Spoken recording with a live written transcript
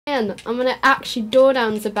Sebastian. I'm gonna actually door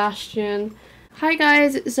down Sebastian. Hi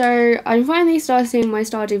guys, so I'm finally starting my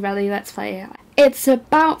Stardew Valley Let's Play. It's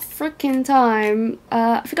about freaking time.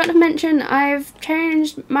 I forgot to mention I've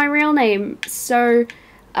changed my real name, so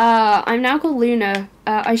I'm now called Luna.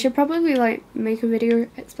 I should probably like make a video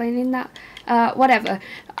explaining that. Whatever.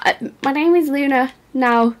 My name is Luna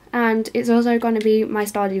now, and it's also going to be my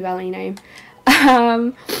Stardew Valley name.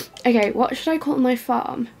 Okay, what should I call my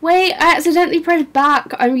farm? Wait, I accidentally pressed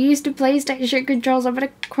back. I'm used to PlayStation controls. I'm gonna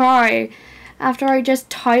cry. After I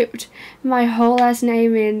just typed my whole last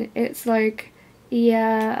name in, it's like,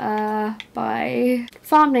 yeah, bye.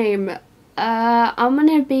 Farm name. I'm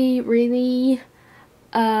gonna be really,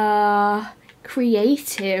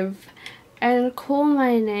 creative and call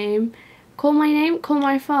my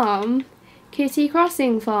farm Kitty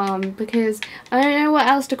Crossing Farm, because I don't know what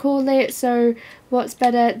else to call it, so what's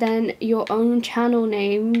better than your own channel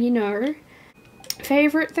name, you know?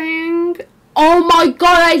 Favorite thing? Oh my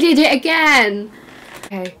god, I did it again!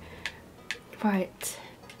 Okay, right.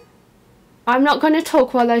 I'm not going to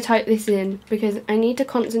talk while I type this in, because I need to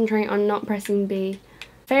concentrate on not pressing B.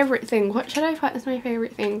 Favorite thing, what should I put as my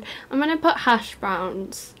favorite thing? I'm going to put hash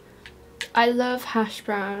browns. I love hash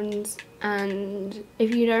browns, and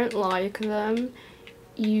if you don't like them,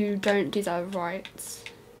 you don't deserve rights.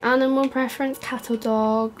 Animal preference, cat or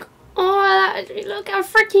dog. Oh, look how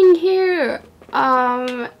freaking cute!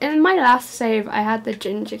 In my last save, I had the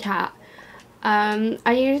ginger cat.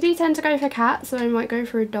 I usually tend to go for cats, so I might go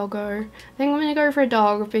for a doggo. I think I'm gonna go for a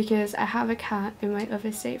dog because I have a cat in my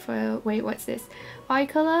other save file. Wait, what's this? Eye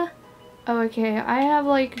colour? Oh, okay. I have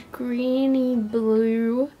like greeny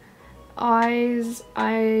blue eyes.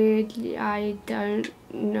 I don't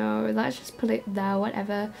know. Let's just put it there,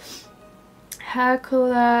 whatever. Hair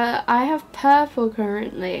colour. I have purple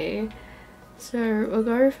currently, so we'll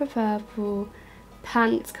go for purple.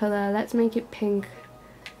 Pants colour, let's make it pink.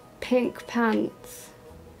 Pink pants.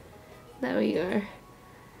 There we go.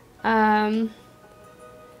 And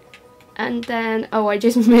then, oh, I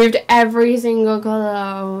just moved every single colour.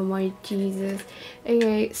 Oh my Jesus.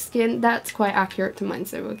 Okay, skin, that's quite accurate to mine,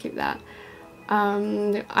 so we'll keep that.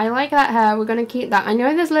 I like that hair, we're gonna keep that. I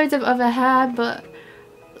know there's loads of other hair, but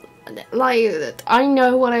like, I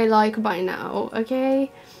know what I like by now,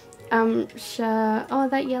 okay? Shirt. Oh,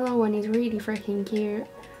 that yellow one is really freaking cute.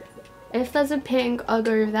 If there's a pink, I'll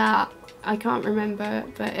go with that. I can't remember,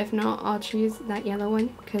 but if not, I'll choose that yellow one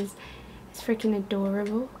because it's freaking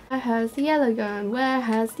adorable. Where has the yellow gone? Where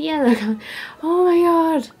has the yellow gone? Oh my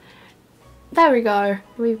god! There we go.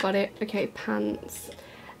 We've got it. Okay, pants.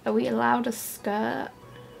 Are we allowed a skirt?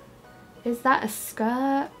 Is that a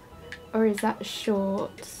skirt? Or is that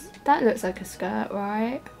shorts? That looks like a skirt,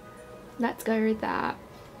 right? Let's go with that.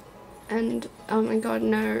 And oh my god,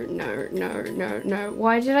 no.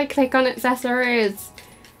 Why did I click on accessories?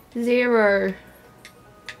 0.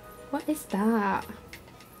 What is that?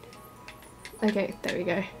 Okay, there we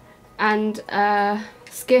go. And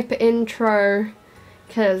skip intro,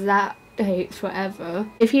 because that takes forever.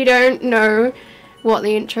 If you don't know what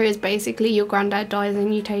the intro is, basically your granddad dies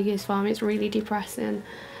and you take his farm. It's really depressing.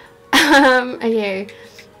 Okay.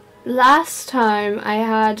 Last time I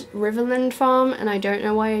had Riverland Farm, and I don't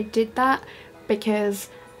know why I did that, because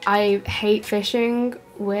I hate fishing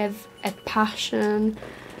with a passion.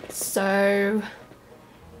 So,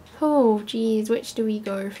 oh geez, which do we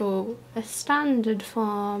go for? A standard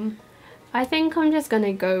farm. I think I'm just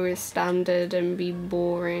gonna go with standard and be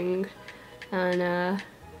boring. And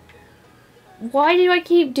why do I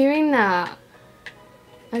keep doing that?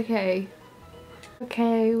 Okay.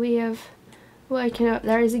 Okay, we have woken up.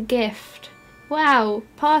 There is a gift. Wow,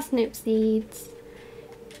 parsnip seeds.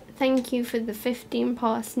 Thank you for the 15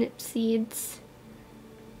 parsnip seeds.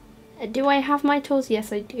 Do I have my tools?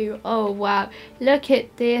 Yes, I do. Oh wow, look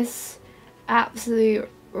at this absolute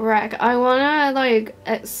wreck. I wanna like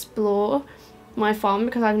explore my farm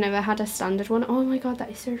because I've never had a standard one. Oh my god,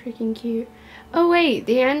 that is so freaking cute. Oh wait,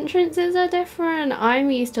 the entrances are different. I'm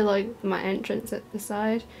used to like my entrance at the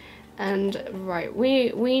side. And right,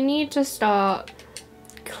 we need to start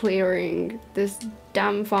clearing this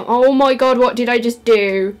damn farm. Oh my god, what did I just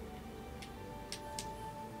do?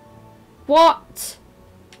 What?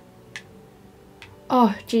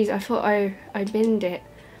 Oh jeez, I thought I binned it.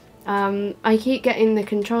 I keep getting the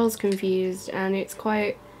controls confused and it's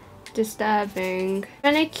quite disturbing.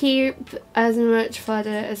 I'm gonna keep as much fodder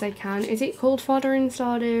as I can. Is it called fodder in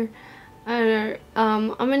Stardew? I don't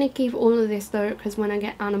know. I'm gonna keep all of this though, because when I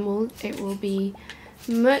get animals it will be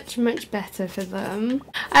much better for them.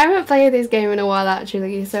 I haven't played this game in a while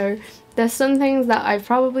actually, so there's some things that I've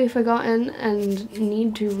probably forgotten and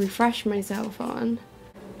need to refresh myself on.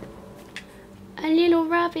 little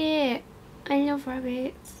rabbit. I love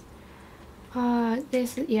rabbits.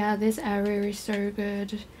 This area is so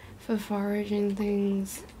good for foraging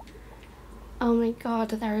things. Oh my god,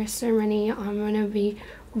 there are so many. I'm gonna be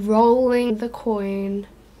rolling the coin.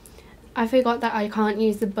 I forgot that I can't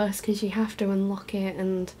use the bus because you have to unlock it,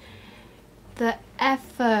 and the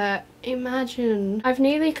effort. Imagine. I've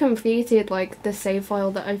nearly completed like the save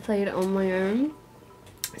file that I played on my own.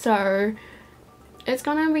 So it's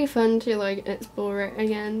gonna be fun to like explore it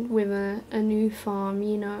again with a new farm,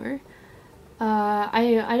 you know.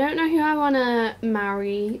 I don't know who I want to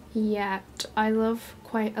marry yet. I love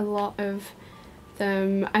quite a lot of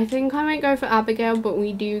them. I think I might go for Abigail, but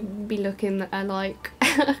we do be looking at like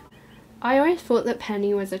I always thought that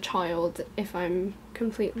Penny was a child, if I'm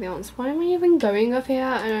completely honest. Why am I even going up here?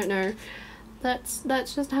 I don't know. Let's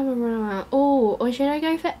just have a run around. Oh, or should I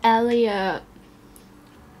go for Elliot?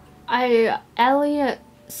 Elliot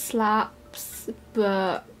slaps,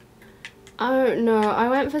 but I don't know. I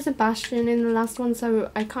went for Sebastian in the last one,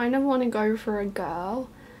 so I kind of want to go for a girl.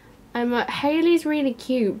 Hailey's really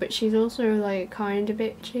cute, but she's also like kind of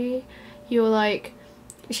bitchy. You're like,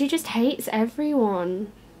 she just hates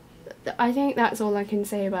everyone. I think that's all I can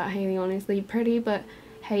say about Hailey, honestly. Pretty, but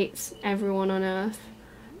hates everyone on earth.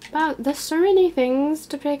 But there's so many things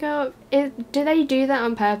to pick up. Do they do that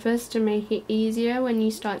on purpose to make it easier when you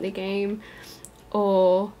start the game?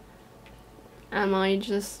 Or am I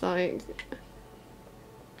just like,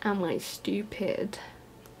 am I stupid?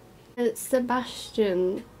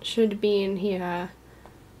 Sebastian should be in here.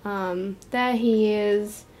 There he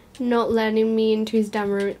is, not letting me into his damn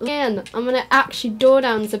room. Again, I'm gonna actually door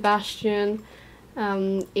down Sebastian.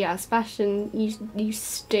 Yeah, Sebastian, you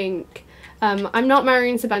stink. I'm not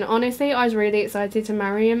marrying Sebastian. Honestly, I was really excited to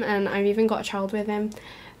marry him, and I've even got a child with him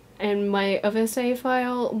in my other save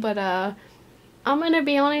file, but I'm gonna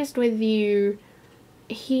be honest with you,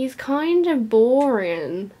 he's kind of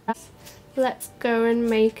boring. Let's go and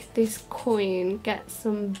make this coin, get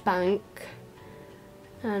some bank,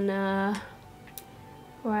 and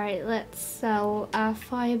right, let's sell our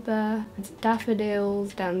fibre,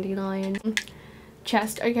 daffodils, dandelion,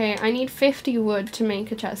 chest. Okay, I need 50 wood to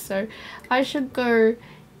make a chest, so I should go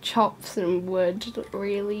chop some wood,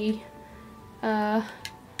 really. Oh,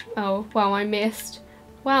 wow, I missed.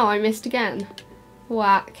 Wow, I missed again.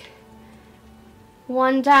 Whack.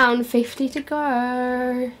 One down, 50 to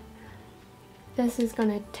go. This is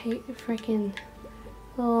gonna take freaking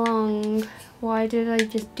long. Why did I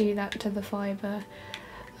just do that to the fibre?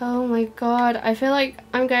 Oh my god, I feel like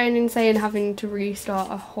I'm going insane having to restart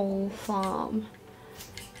a whole farm.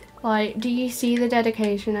 Like, do you see the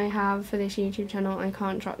dedication I have for this YouTube channel? I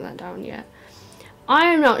can't drop that down yet.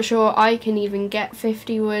 I'm not sure I can even get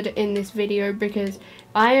 50 wood in this video because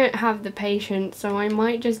I don't have the patience, so I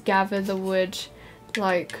might just gather the wood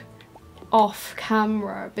like off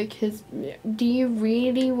camera, because do you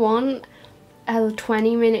really want a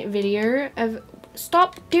 20-minute video of,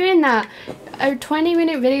 stop doing that, a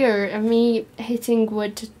 20-minute video of me hitting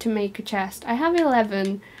wood to make a chest? I have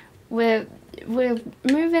 11. We're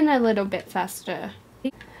moving a little bit faster.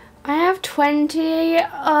 I have 20.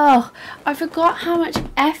 Oh, I forgot how much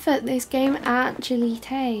effort this game actually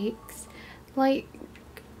takes. Like,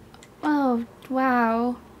 oh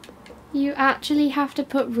wow. You actually have to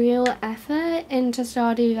put real effort into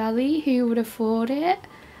Stardew Valley. Who would afford it?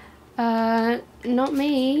 Not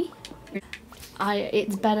me.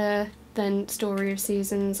 It's better than Story of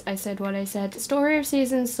Seasons. I said what I said. Story of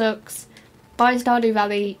Seasons sucks. Buy Stardew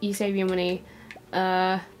Valley, you save your money.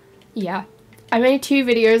 Yeah. I made 2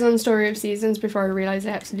 videos on Story of Seasons before I realised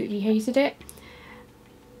I absolutely hated it.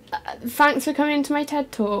 Thanks for coming to my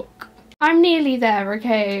TED Talk. I'm nearly there,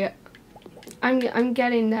 okay? I'm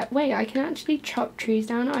getting there. Wait, I can actually chop trees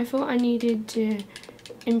down. I thought I needed to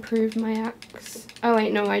improve my axe. Oh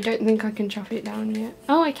wait, no, I don't think I can chop it down yet.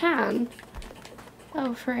 Oh, I can.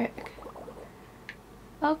 Oh, frick.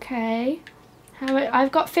 Okay.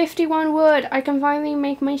 I've got 51 wood. I can finally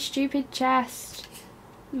make my stupid chest.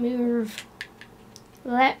 Move.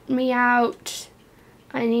 Let me out.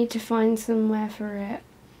 I need to find somewhere for it.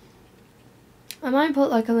 I might put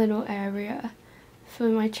like a little area for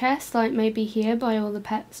my chest, like maybe here by all the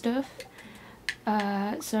pet stuff.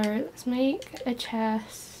 So let's make a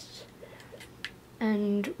chest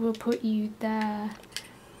and we'll put you there.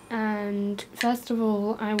 And first of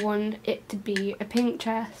all, I want it to be a pink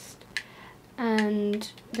chest,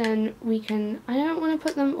 and then we can, I don't want to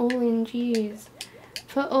put them all in, geez.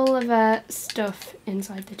 Put all of our stuff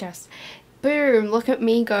inside the chest. Boom, look at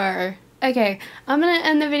me go. Okay, I'm gonna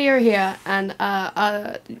end the video here, and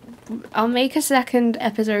I'll make a second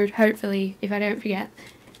episode, hopefully, if I don't forget.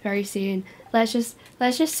 very soon. Let's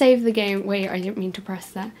just save the game. Wait, I didn't mean to press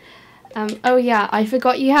that. Oh yeah, I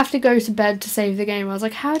forgot you have to go to bed to save the game. I was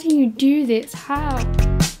like, how do you do this? How?